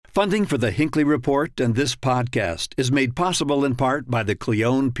Funding for the Hinckley Report and this podcast is made possible in part by the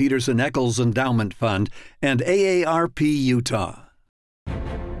Cleone Peterson Eccles Endowment Fund and AARP Utah.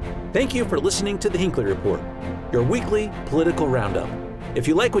 Thank you for listening to the Hinckley Report, your weekly political roundup. If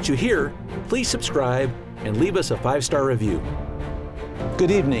you like what you hear, please subscribe and leave us a 5-star review.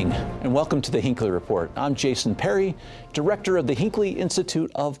 Good evening and welcome to the Hinckley Report. I'm Jason Perry, director of the Hinckley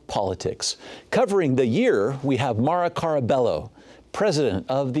Institute of Politics. Covering the year, we have Maura Carabello, president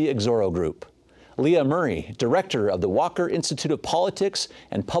of the Exoro Group; Leah Murray, director of the Walker Institute of Politics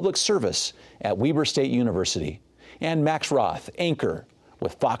and Public Service at Weber State University; and Max Roth, anchor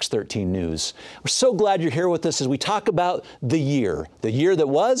with Fox 13 News. We're so glad you're here with us as we talk about the year that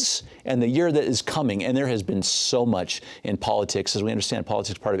was and the year that is coming. And there has been so much in politics. As we understand,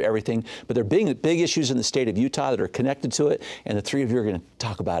 politics is part of everything, but there are big issues in the state of Utah that are connected to it, and the three of you are going to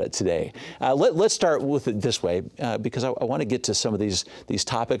talk about it today. Let's start with it this way, because I want to get to some of these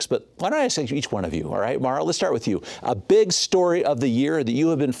topics, but why don't I ask each one of you, all right? Maura, let's start with you. A big story of the year that you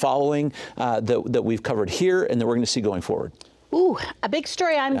have been following, that we've covered here and that we're going to see going forward. Ooh, a big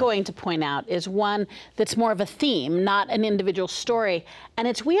story I'm going to point out is one that's more of a theme, not an individual story.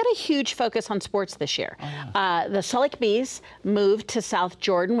 And we had a huge focus on sports this year. The Salt Lake Bees moved to South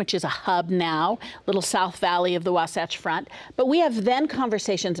Jordan, which is a hub now, little South Valley of the Wasatch Front. But we have then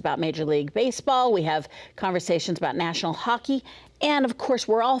conversations about Major League Baseball. We have conversations about national hockey. And of course,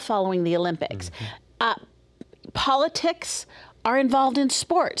 we're all following the Olympics. Politics are involved in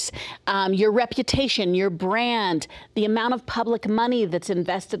sports. Your reputation, your brand, the amount of public money that's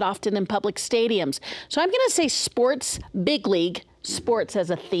invested often in public stadiums. So I'm going to say sports, big league sports as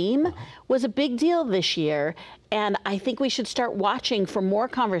a theme was a big deal this year. And I think we should start watching for more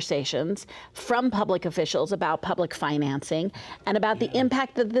conversations from public officials about public financing and about the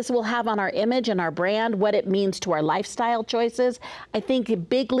impact that this will have on our image and our brand, what it means to our lifestyle choices. I think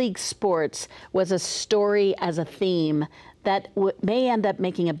big league sports was a story as a theme that may end up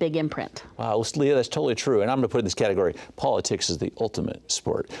making a big imprint. Wow, Leah, that's totally true. And I'm going to put it in this category. Politics is the ultimate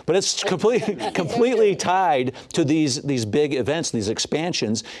sport. But it's completely tied to these big events, these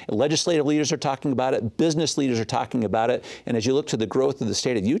expansions. Legislative leaders are talking about it. Business leaders are talking about it. And as you look to the growth of the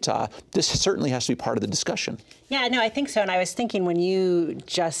state of Utah, this certainly has to be part of the discussion. Yeah, no, I think so. And I was thinking when you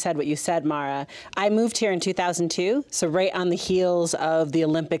just said what you said, Maura, I moved here in 2002, so right on the heels of the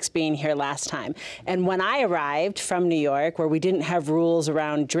Olympics being here last time. And when I arrived from New York, where we didn't have rules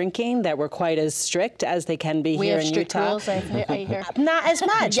around drinking that were quite as strict as they can be here in Utah. We have strict rules, I hear. Not as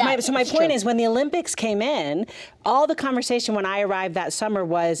much. So my point is, when the Olympics came in, all the conversation when I arrived that summer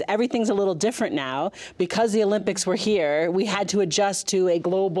was everything's a little different now. Because the Olympics were here, we had to adjust to a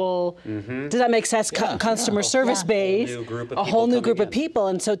global, does that make sense, customer service base, a whole new group of people.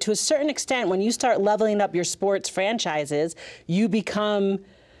 And so to a certain extent, when you start leveling up your sports franchises, you become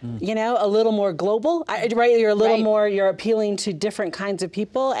a little more global, right? You're a little more, you're appealing to different kinds of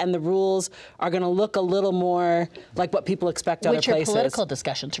people, and the rules are going to look a little more like what people expect other places. Which are political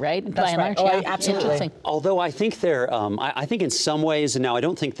discussions, right? That's right. Absolutely. Although I think I think in some ways, and now I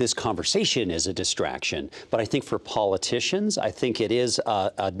don't think this conversation is a distraction, but I think for politicians, I think it is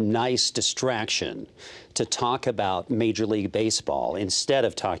a nice distraction to talk about Major League Baseball instead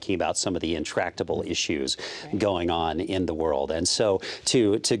of talking about some of the intractable issues going on in the world. And so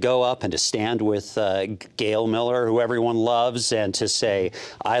to go up and to stand with Gail Miller, who everyone loves, and to say,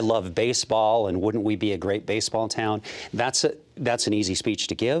 I love baseball and wouldn't we be a great baseball town, that's an easy speech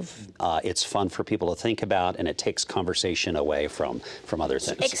to give. It's fun for people to think about, and it takes conversation away from other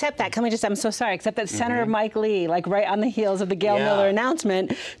things. Except that, I'm so sorry, except that Senator Mike Lee, like right on the heels of the Gail Miller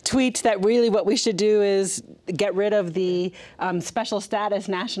announcement, tweets that really what we should do is get rid of the special status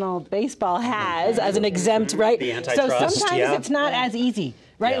National Baseball has as an exempt, right? The antitrust, so sometimes it's not as easy.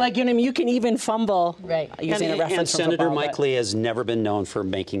 Right, like you can even fumble using a reference and from Senator football, Mike Lee has never been known for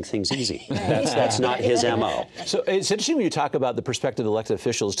making things easy. That's not his MO. So it's interesting when you talk about the perspective of elected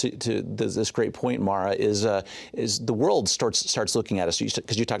officials. To this great point, Maura, is the world starts looking at us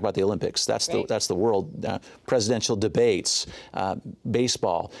because you talk about the Olympics. That's the world. Presidential debates,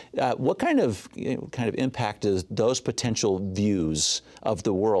 baseball. What kind of impact does those potential views of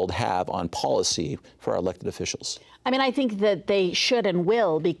the world have on policy for our elected officials? I mean, I think that they should and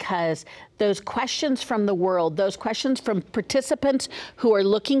will, because those questions from the world, those questions from participants who are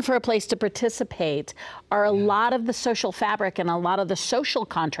looking for a place to participate are a lot of the social fabric and a lot of the social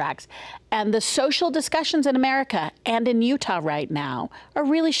contracts. And the social discussions in America and in Utah right now are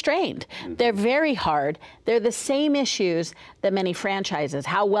really strained. They're very hard. They're the same issues that many franchises.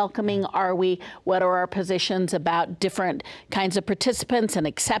 How welcoming are we? What are our positions about different kinds of participants and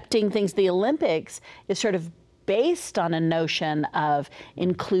accepting things? The Olympics is sort of based on a notion of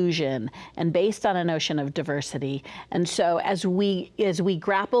inclusion and based on a notion of diversity. And so as we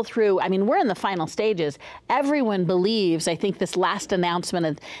grapple through, I mean, we're in the final stages. Everyone believes, I think this last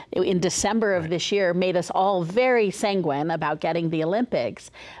announcement in December of this year made us all very sanguine about getting the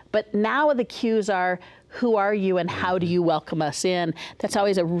Olympics. But now the cues are, who are you and how do you welcome us in? That's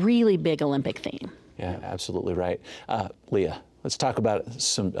always a really big Olympic theme. Yeah, absolutely right. Leah, let's talk about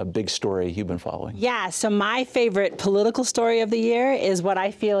a big story you've been following. Yeah, so my favorite political story of the year is what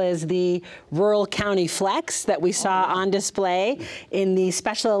I feel is the rural county flex that we saw on display in the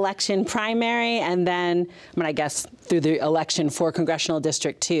special election primary, and then, I guess, through the election for Congressional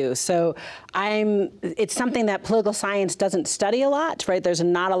District 2. So it's something that political science doesn't study a lot, right? There's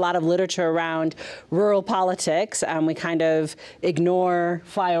not a lot of literature around rural politics. We kind of ignore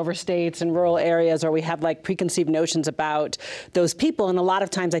flyover states and rural areas, or we have like preconceived notions about those people. And a lot of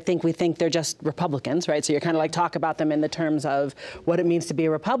times I think we think they're just Republicans, right? So you're kind of like talk about them in the terms of what it means to be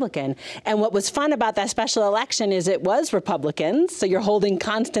a Republican. And what was fun about that special election is it was Republicans. So you're holding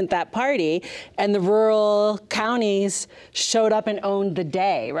constant that party, and the rural counties showed up and owned the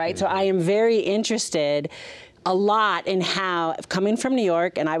day, right? So I am very interested a lot in how, coming from New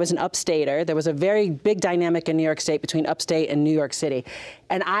York, and I was an upstater, there was a very big dynamic in New York State between upstate and New York City.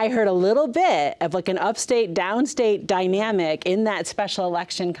 And I heard a little bit of like an upstate, downstate dynamic in that special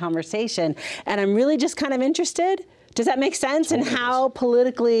election conversation. And I'm really just kind of interested. Does that make sense? And how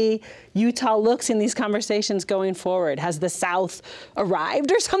politically Utah looks in these conversations going forward? Has the South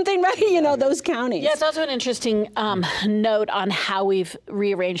arrived or something, right? You know, those counties. Yeah, it's also an interesting note on how we've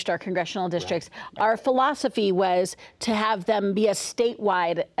rearranged our congressional districts. Right. Our philosophy was to have them be as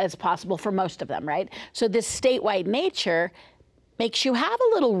statewide as possible for most of them, right? So this statewide nature makes you have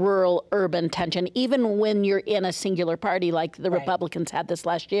a little rural-urban tension, even when you're in a singular party like the Republicans had this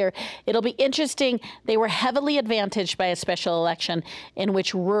last year. It'll be interesting. They were heavily advantaged by a special election in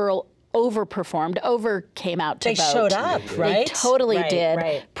which rural overperformed, came out to vote. They showed up, right? They totally did.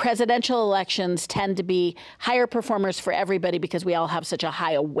 Right. Presidential elections tend to be higher performers for everybody because we all have such a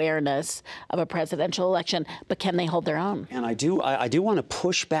high awareness of a presidential election, but can they hold their own? And I do want to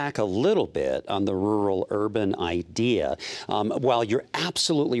push back a little bit on the rural-urban idea. While you're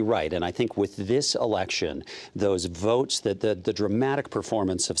absolutely right, and I think with this election, those votes, the dramatic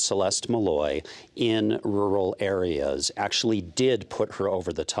performance of Celeste Malloy in rural areas actually did put her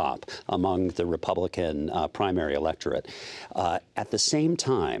over the top among the Republican primary electorate. At the same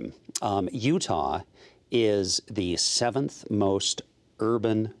time, Utah is the 7th most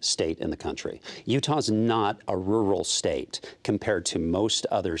urban state in the country. Utah's not a rural state compared to most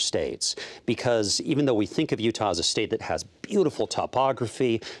other states, because even though we think of Utah as a state that has beautiful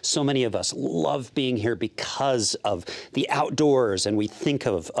topography, so many of us love being here because of the outdoors, and we think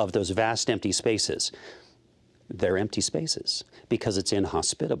of those vast empty spaces. They're empty spaces because it's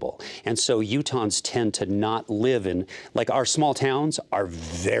inhospitable. And so Utahns tend to not live in, like, our small towns are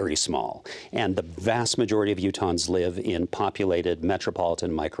very small. And the vast majority of Utahns live in populated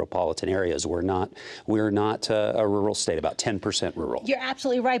metropolitan, micropolitan areas. We're not a rural state, about 10% rural. You're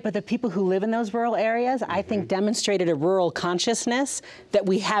absolutely right. But the people who live in those rural areas, I think, demonstrated a rural consciousness that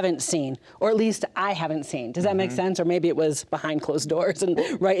we haven't seen, or at least I haven't seen. Does that make sense? Or maybe it was behind closed doors and,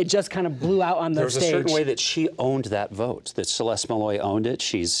 right, it just kind of blew out on the stage. There's a certain way that she owned that vote, that Celeste Malloy owned it.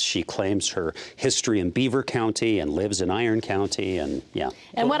 She claims her history in Beaver County and lives in Iron County, and yeah.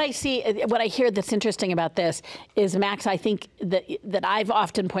 And what I hear that's interesting about this is, Max, I think that I've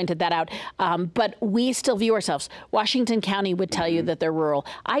often pointed that out, but we still view ourselves. Washington County would tell you that they're rural.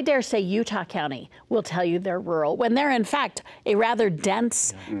 I dare say Utah County will tell you they're rural, when they're in fact a rather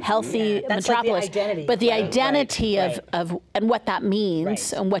dense, healthy metropolis. Like the identity. But the identity of and what that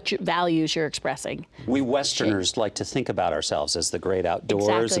means and what values you're expressing. We Westerners like to think about ourselves as the great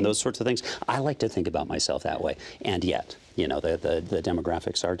outdoors and those sorts of things. I like to think about myself that way, and yet, you know, the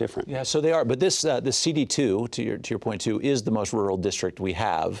demographics are different. Yeah, so they are. But this the CD2, to your point too, is the most rural district we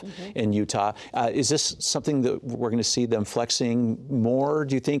have in Utah. Is this something that we're going to see them flexing more,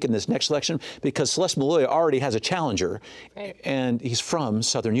 do you think, in this next election? Because Celeste Malloy already has a challenger, and he's from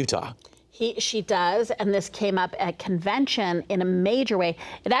southern Utah. She does, and this came up at convention in a major way.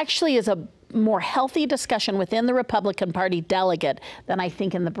 It actually is a more healthy discussion within the Republican Party delegate than I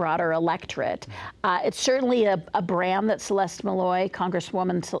think in the broader electorate. It's certainly a brand that Celeste Malloy,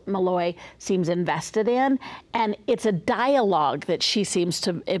 Congresswoman Malloy, seems invested in, and it's a dialogue that she seems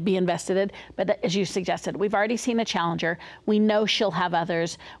to be invested in. But as you suggested, we've already seen a challenger. We know she'll have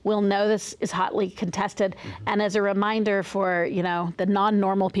others. We'll know this is hotly contested. And as a reminder for, you know, the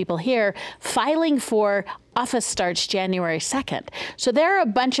non-normal people here, filing for office starts January 2nd. So there are a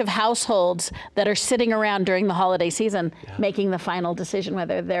bunch of households that are sitting around during the holiday season making the final decision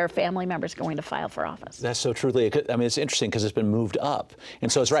whether their family member's going to file for office. That's so true, Leah. I mean, it's interesting because it's been moved up.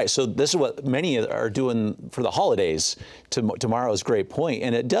 And so it's right. So this is what many are doing for the holidays, to tomorrow's great point.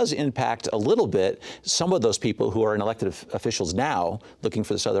 And it does impact a little bit some of those people who are in elected officials now looking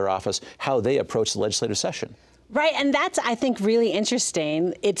for this other office, how they approach the legislative session. Right, and that's, I think, really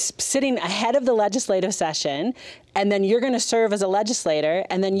interesting. It's sitting ahead of the legislative session, and then you're going to serve as a legislator,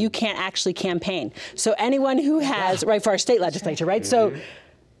 and then you can't actually campaign. So anyone who has, right, for our state legislature, right? So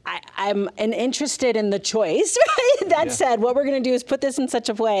I'm interested in the choice, right? That said, what we're going to do is put this in such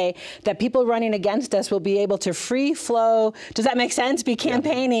a way that people running against us will be able to free flow, does that make sense? Be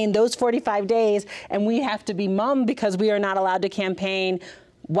campaigning those 45 days, and we have to be mum because we are not allowed to campaign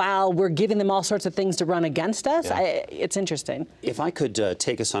while we're giving them all sorts of things to run against us. It's interesting. If I could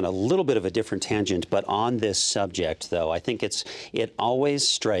take us on a little bit of a different tangent, but on this subject, though, I think it always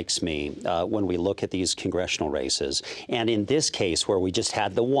strikes me when we look at these congressional races, and in this case where we just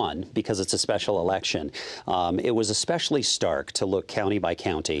had the one because it's a special election, it was especially stark to look county by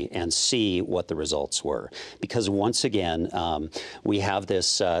county and see what the results were, because once again we have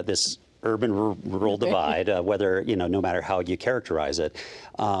this urban-rural divide, whether, no matter how you characterize it.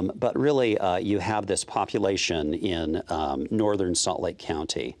 But really, you have this population in northern Salt Lake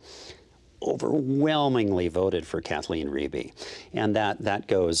County overwhelmingly voted for Kathleen Reeby. And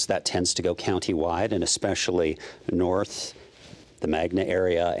that tends to go countywide, and especially north, the Magna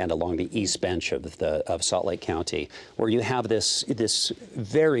area, and along the east bench of Salt Lake County, where you have this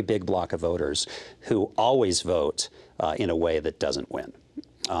very big block of voters who always vote in a way that doesn't win.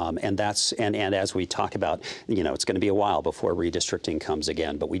 And as we talk about, it's going to be a while before redistricting comes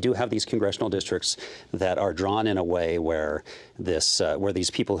again. But we do have these congressional districts that are drawn in a way where where these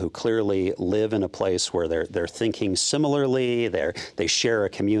people who clearly live in a place where they're thinking similarly, they share a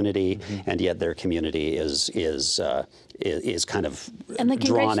community, and yet their community is kind of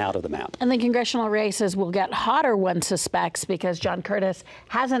drawn out of the map. And the congressional races will get hotter, one suspects, because John Curtis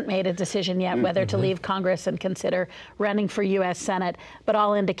hasn't made a decision yet whether to leave Congress and consider running for U.S. Senate. But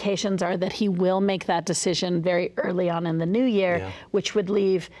all indications are that he will make that decision very early on in the new year, which would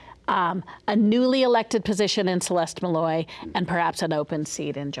leave a newly elected position in Celeste Malloy and perhaps an open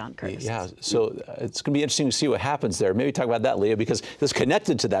seat in John Curtis. Yeah, so it's going to be interesting to see what happens there. Maybe talk about that, Leah, because it's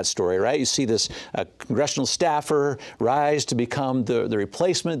connected to that story, right? You see this congressional staffer rise to become the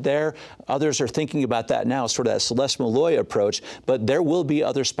replacement there. Others are thinking about that now, sort of that Celeste Malloy approach. But there will be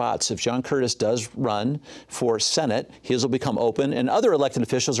other spots. If John Curtis does run for Senate, his will become open, and other elected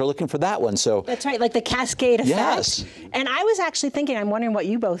officials are looking for that one. So that's right, like the cascade effect. Yes. And I was actually thinking, I'm wondering what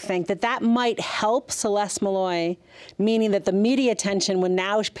you both think, that might help Celeste Malloy, meaning that the media attention would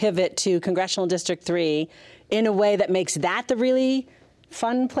now pivot to Congressional District 3 in a way that makes that the really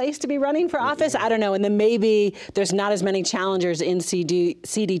fun place to be running for office. I don't know. And then maybe there's not as many challengers in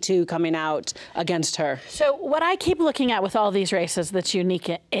CD2 coming out against her. So what I keep looking at with all these races that's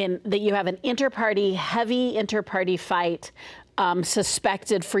unique in that you have an heavy inter-party fight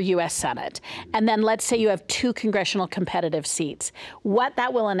suspected for U.S. Senate. And then let's say you have 2 congressional competitive seats. What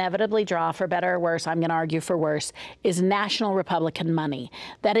that will inevitably draw, for better or worse, I'm going to argue for worse, is national Republican money.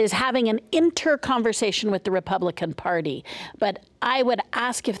 That is having an inter-conversation with the Republican Party. But I would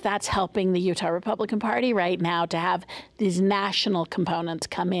ask if that's helping the Utah Republican Party right now to have these national components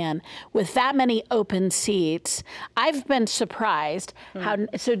come in. With that many open seats, I've been surprised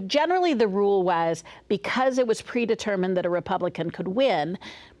so generally the rule was because it was predetermined that a Republican could win,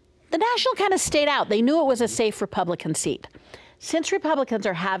 the national kind of stayed out. They knew it was a safe Republican seat. Since Republicans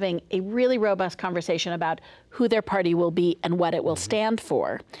are having a really robust conversation about who their party will be and what it will stand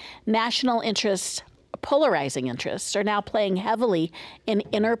for, national interests, polarizing interests, are now playing heavily in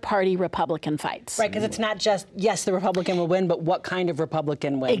inter-party Republican fights. Right, because it's not just, yes, the Republican will win, but what kind of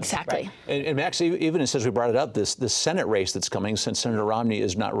Republican wins. Exactly. Right. And Max, even since we brought it up, this Senate race that's coming, since Senator Romney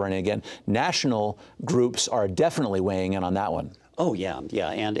is not running again, national groups are definitely weighing in on that one. Oh, yeah.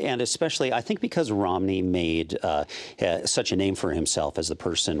 And especially, I think because Romney made such a name for himself as the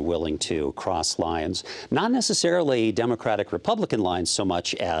person willing to cross lines, not necessarily Democratic-Republican lines so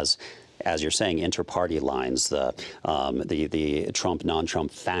much as you're saying, inter-party lines, the Trump, non-Trump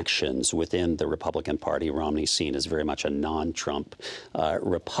factions within the Republican Party. Romney's seen as very much a non-Trump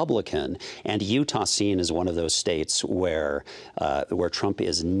Republican, and Utah seen as one of those states where Trump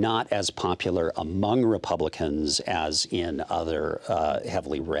is not as popular among Republicans as in other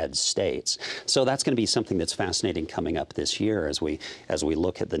heavily red states. So that's going to be something that's fascinating coming up this year as we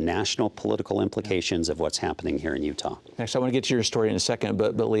look at the national political implications of what's happening here in Utah. Next, I want to get to your story in a second,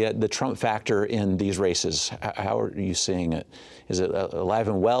 but Leah, the Trump Trump factor in these races? How are you seeing it? Is it alive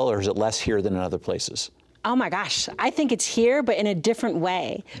and well, or is it less here than in other places? Oh my gosh, I think it's here, but in a different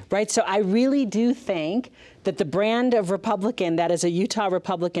way, right? So I really do think that the brand of Republican that is a Utah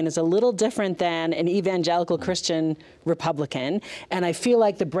Republican is a little different than an evangelical Christian Republican. And I feel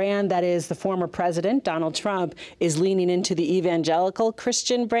like the brand that is the former president, Donald Trump, is leaning into the evangelical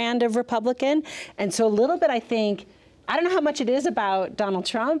Christian brand of Republican. And so a little bit, I think, I don't know how much it is about Donald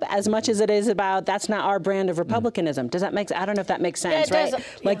Trump as much as it is about that's not our brand of Republicanism. Does that make, I don't know if that makes sense, right?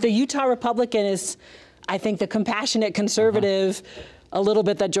 Like the Utah Republican is, I think, the compassionate conservative, a little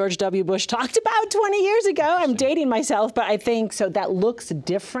bit that George W. Bush talked about 20 years ago. I'm dating myself, but I think so that looks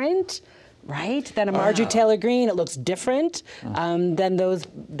different, right, than a Marjorie Taylor Greene. It looks different than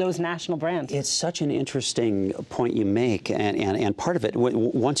those national brands. It's such an interesting point you make, and part of it,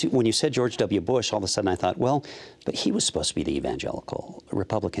 when you said George W. Bush, all of a sudden I thought, well, but he was supposed to be the evangelical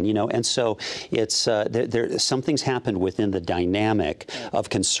Republican, you know, and so it's something's happened within the dynamic of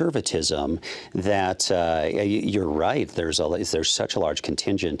conservatism that you're right. There's such a large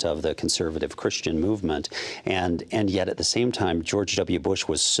contingent of the conservative Christian movement, and yet at the same time, George W. Bush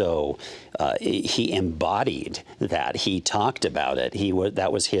was so he embodied that. He talked about it.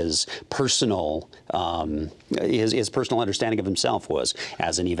 That was his personal his personal understanding of himself was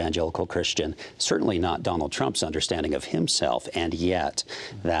as an evangelical Christian. Certainly not Donald Trump's understanding of himself, and yet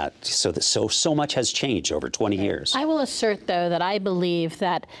so much has changed over 20 years. I will assert, though, that I believe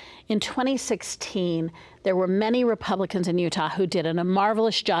that in 2016, there were many Republicans in Utah who did a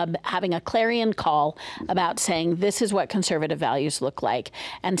marvelous job having a clarion call about saying this is what conservative values look like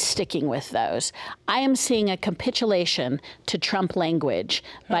and sticking with those. I am seeing a capitulation to Trump language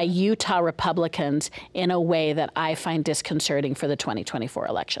by Utah Republicans in a way that I find disconcerting for the 2024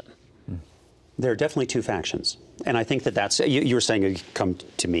 election. There are definitely two factions. And I think that's, you were saying you come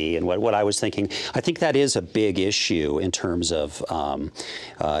to me, and what I was thinking, I think that is a big issue in terms of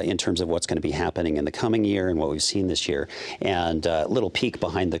what's going to be happening in the coming year and what we've seen this year. And a little peek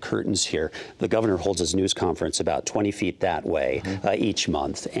behind the curtains here, the governor holds his news conference about 20 feet that way each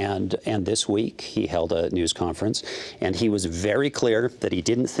month. And this week he held a news conference, and he was very clear that he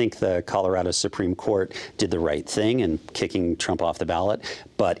didn't think the Colorado Supreme Court did the right thing in kicking Trump off the ballot.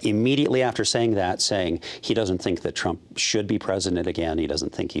 But immediately after saying he doesn't think that Trump should be president again. He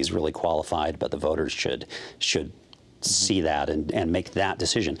doesn't think he's really qualified, but the voters should see that and make that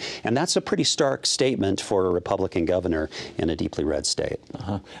decision. And that's a pretty stark statement for a Republican governor in a deeply red state.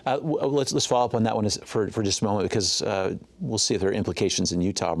 Let's follow up on that one for just a moment, because we'll see if there are implications in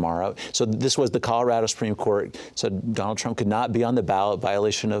Utah, Maura. So this was the Colorado Supreme Court said Donald Trump could not be on the ballot,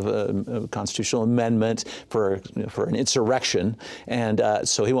 violation of a constitutional amendment for an insurrection, and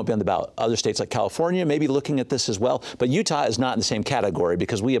so he won't be on the ballot. Other states like California may be looking at this as well, but Utah is not in the same category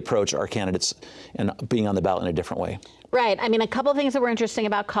because we approach our candidates and being on the ballot in a different way. Right. I mean, a couple of things that were interesting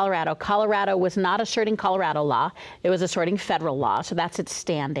about Colorado. Colorado was not asserting Colorado law. It was asserting federal law. So that's its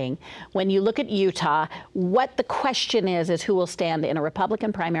standing. When you look at Utah, what the question is who will stand in a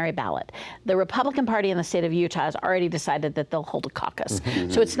Republican primary ballot. The Republican Party in the state of Utah has already decided that they'll hold a caucus.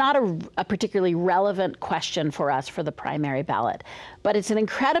 So it's not a particularly relevant question for us for the primary ballot. But it's an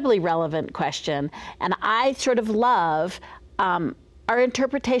incredibly relevant question. And I sort of love our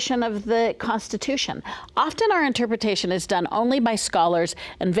interpretation of the Constitution. Often our interpretation is done only by scholars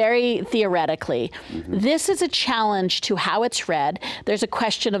and very theoretically. This is a challenge to how it's read. There's a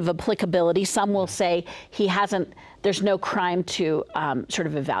question of applicability. Some will say there's no crime to sort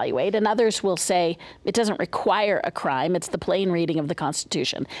of evaluate, and others will say it doesn't require a crime. It's the plain reading of the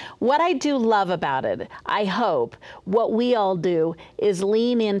Constitution. What I do love about it, I hope, what we all do is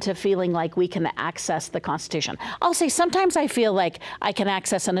lean into feeling like we can access the Constitution. I'll say sometimes I feel like I can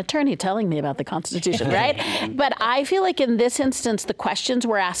access an attorney telling me about the Constitution, right? But I feel like in this instance, the questions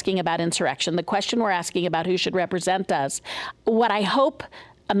we're asking about insurrection, the question we're asking about who should represent us, what I hope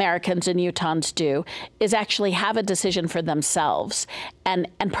Americans and Utahns do is actually have a decision for themselves and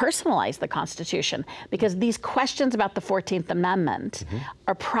personalize the Constitution, because these questions about the 14th Amendment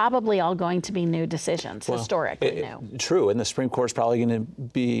are probably all going to be new decisions, historically new. True, and the Supreme Court's probably going to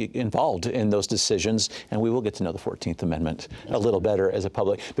be involved in those decisions, and we will get to know the 14th Amendment a little better as a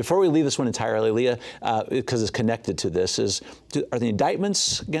public. Before we leave this one entirely, Leah, because it's connected to this, are the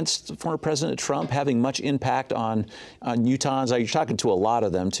indictments against former President Trump having much impact on Utahns? You're talking to a lot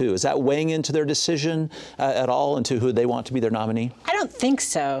of them, too. Is that weighing into their decision at all, into who they want to be their nominee? I don't think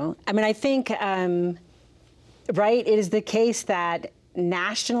so. I mean, I think, right, it is the case that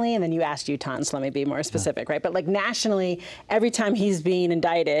nationally, and then you asked Utah, so let me be more specific, right? But like nationally, every time he's being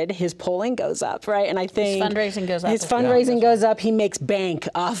indicted, his polling goes up, right? And I think his fundraising goes up. His fundraising goes up. He makes bank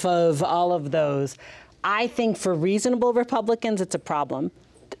off of all of those. I think for reasonable Republicans, it's a problem,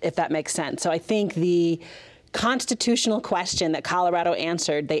 if that makes sense. So I think the constitutional question that Colorado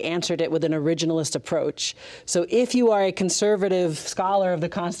answered, they answered it with an originalist approach. So if you are a conservative scholar of the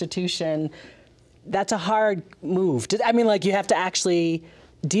Constitution, that's a hard move. I mean, like, you have to actually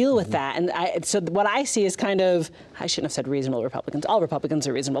deal with that. And so what I see is kind of, I shouldn't have said reasonable Republicans. All Republicans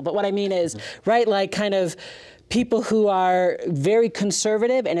are reasonable. But what I mean is, right, like kind of people who are very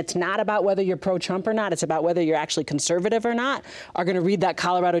conservative, and it's not about whether you're pro-Trump or not, it's about whether you're actually conservative or not, are going to read that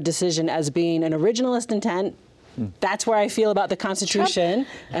Colorado decision as being an originalist intent. That's where I feel about the Constitution,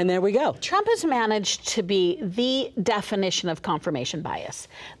 and there we go. Trump has managed to be the definition of confirmation bias.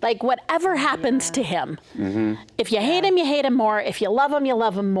 Like, whatever happens to him, if you hate him, you hate him more. If you love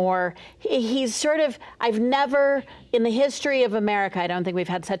him more. He's sort of, I've never, in the history of America, I don't think we've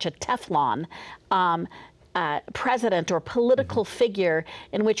had such a Teflon president or political figure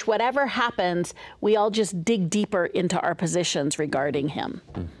in which whatever happens, we all just dig deeper into our positions regarding him.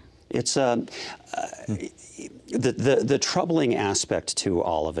 It's the troubling aspect to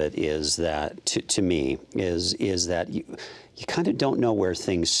all of it is that, to me, is that you kind of don't know where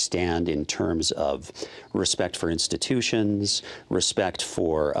things stand in terms of respect for institutions, respect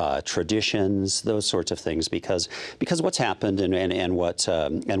for traditions, those sorts of things, because what's happened and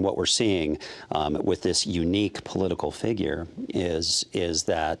what we're seeing with this unique political figure is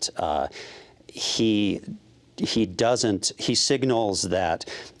that he signals that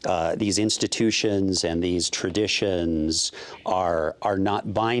these institutions and these traditions are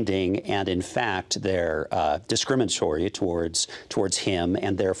not binding, and in fact they're discriminatory towards him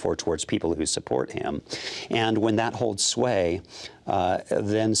and therefore towards people who support him. And when that holds sway,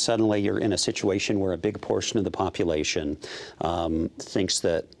 then suddenly you're in a situation where a big portion of the population thinks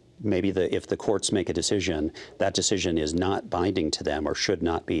that maybe if the courts make a decision, that decision is not binding to them or should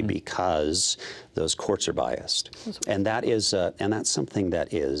not be because those courts are biased. And that is, and that's something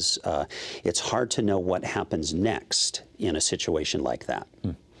that is, it's hard to know what happens next in a situation like that.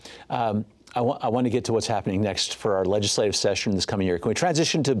 I want to get to what's happening next for our legislative session this coming year. Can we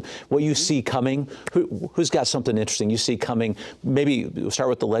transition to what you see coming? Who's got something interesting you see coming? Maybe we'll start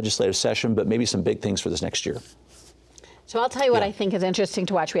with the legislative session, but maybe some big things for this next year. So I'll tell you what I think is interesting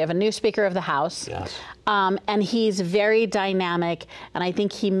to watch. We have a new Speaker of the House, and he's very dynamic, and I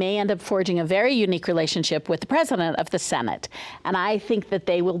think he may end up forging a very unique relationship with the President of the Senate. And I think that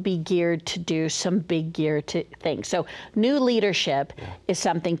they will be geared to do some big things. So new leadership is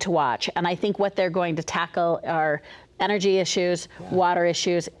something to watch, and I think what they're going to tackle are energy issues, water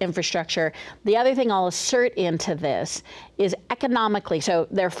issues, infrastructure. The other thing I'll assert into this is economically. So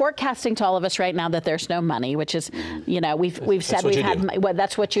they're forecasting to all of us right now that there's no money, which is, we've said we've had. Well,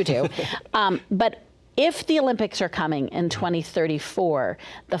 that's what you do. But if the Olympics are coming in 2034,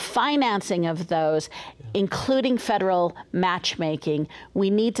 the financing of those, including federal matchmaking, we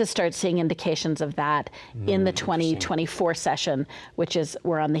need to start seeing indications of that in the 2024 session, which is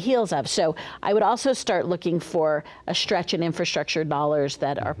we're on the heels of. So I would also start looking for a stretch in infrastructure dollars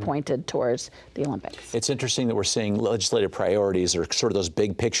that are pointed towards the Olympics. It's interesting that we're seeing legislative priorities or sort of those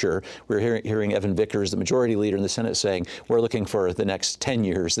big picture. We're hearing Evan Vickers, the majority leader in the Senate, saying we're looking for the next 10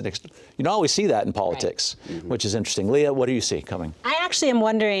 years. You don't always see that in politics, which is interesting. Leah, what do you see coming? I actually am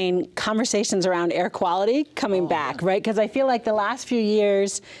wondering conversations around air quality coming back, right? Because I feel like the last few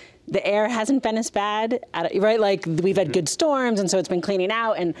years, the air hasn't been as bad, right? Like we've had good storms, and so it's been cleaning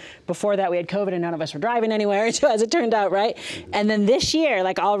out. And before that, we had COVID, and none of us were driving anywhere, as it turned out, right? And then this year,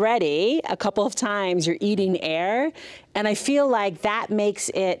 like already, a couple of times, you're eating air, and I feel like that makes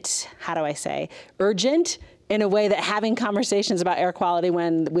it, how do I say, urgent in a way that having conversations about air quality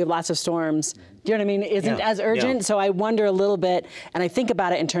when we have lots of storms, do you know what I mean, isn't as urgent. So I wonder a little bit, and I think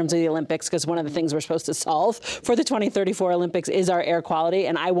about it in terms of the Olympics, because one of the things we're supposed to solve for the 2034 Olympics is our air quality,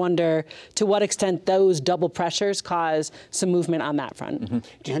 and I wonder to what extent those double pressures cause some movement on that front.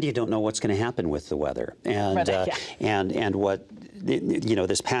 And you don't know what's going to happen with the weather. And and what,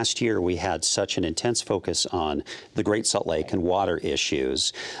 this past year we had such an intense focus on the Great Salt Lake and water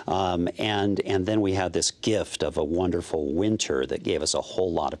issues, and then we had this gift of a wonderful winter that gave us a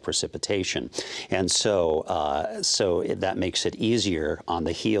whole lot of precipitation. And so that makes it easier on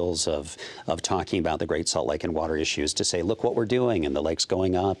the heels of talking about the Great Salt Lake and water issues to say, look what we're doing, and the lake's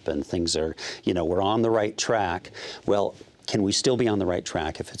going up, and things are, we're on the right track. Well, can we still be on the right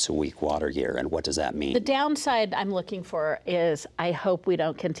track if it's a weak water year, and what does that mean? The downside I'm looking for is I hope we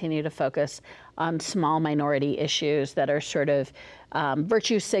don't continue to focus on small minority issues that are sort of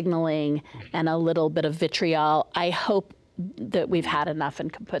virtue signaling and a little bit of vitriol. I hope that we've had enough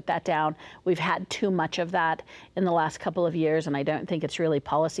and can put that down. We've had too much of that in the last couple of years, and I don't think it's really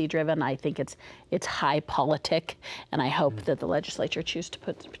policy driven. I think it's high politic, and I hope that the legislature chooses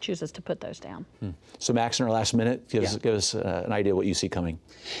to put those down. So Max, in our last minute, give us an idea of what you see coming.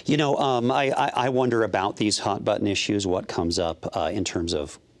 You know, I wonder about these hot button issues, what comes up in terms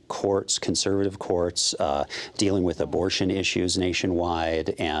of courts, conservative courts, dealing with abortion issues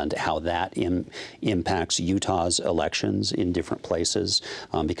nationwide, and how that impacts Utah's elections in different places,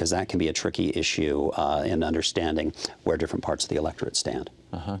 because that can be a tricky issue in understanding where different parts of the electorate stand.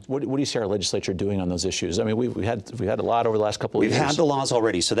 What do you see our legislature doing on those issues? I mean, we've had a lot over the last couple of years. We've had the laws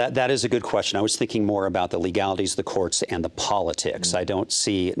already, so that is a good question. I was thinking more about the legalities, the courts, and the politics. I don't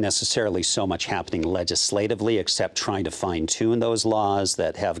see necessarily so much happening legislatively, except trying to fine-tune those laws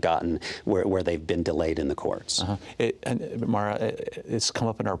that have gotten where they've been delayed in the courts. And Maura, it's come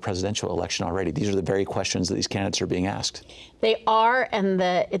up in our presidential election already. These are the very questions that these candidates are being asked. They are, and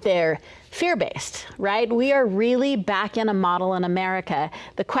they're fear-based, right? We are really back in a model in America.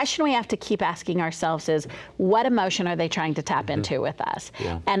 The question we have to keep asking ourselves is, what emotion are they trying to tap into with us?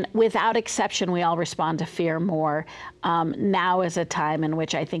 And without exception, we all respond to fear more. Now is a time in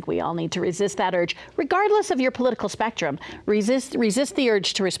which I think we all need to resist that urge, regardless of your political spectrum. Resist the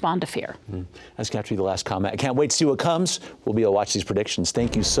urge to respond to fear. That's got to be the last comment. I can't wait to see what comes. We'll be able to watch these predictions.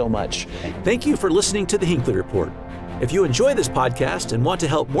 Thank you so much. Thank you for listening to the Hinckley Report. If you enjoy this podcast and want to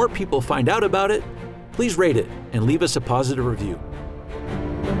help more people find out about it, please rate it and leave us a positive review.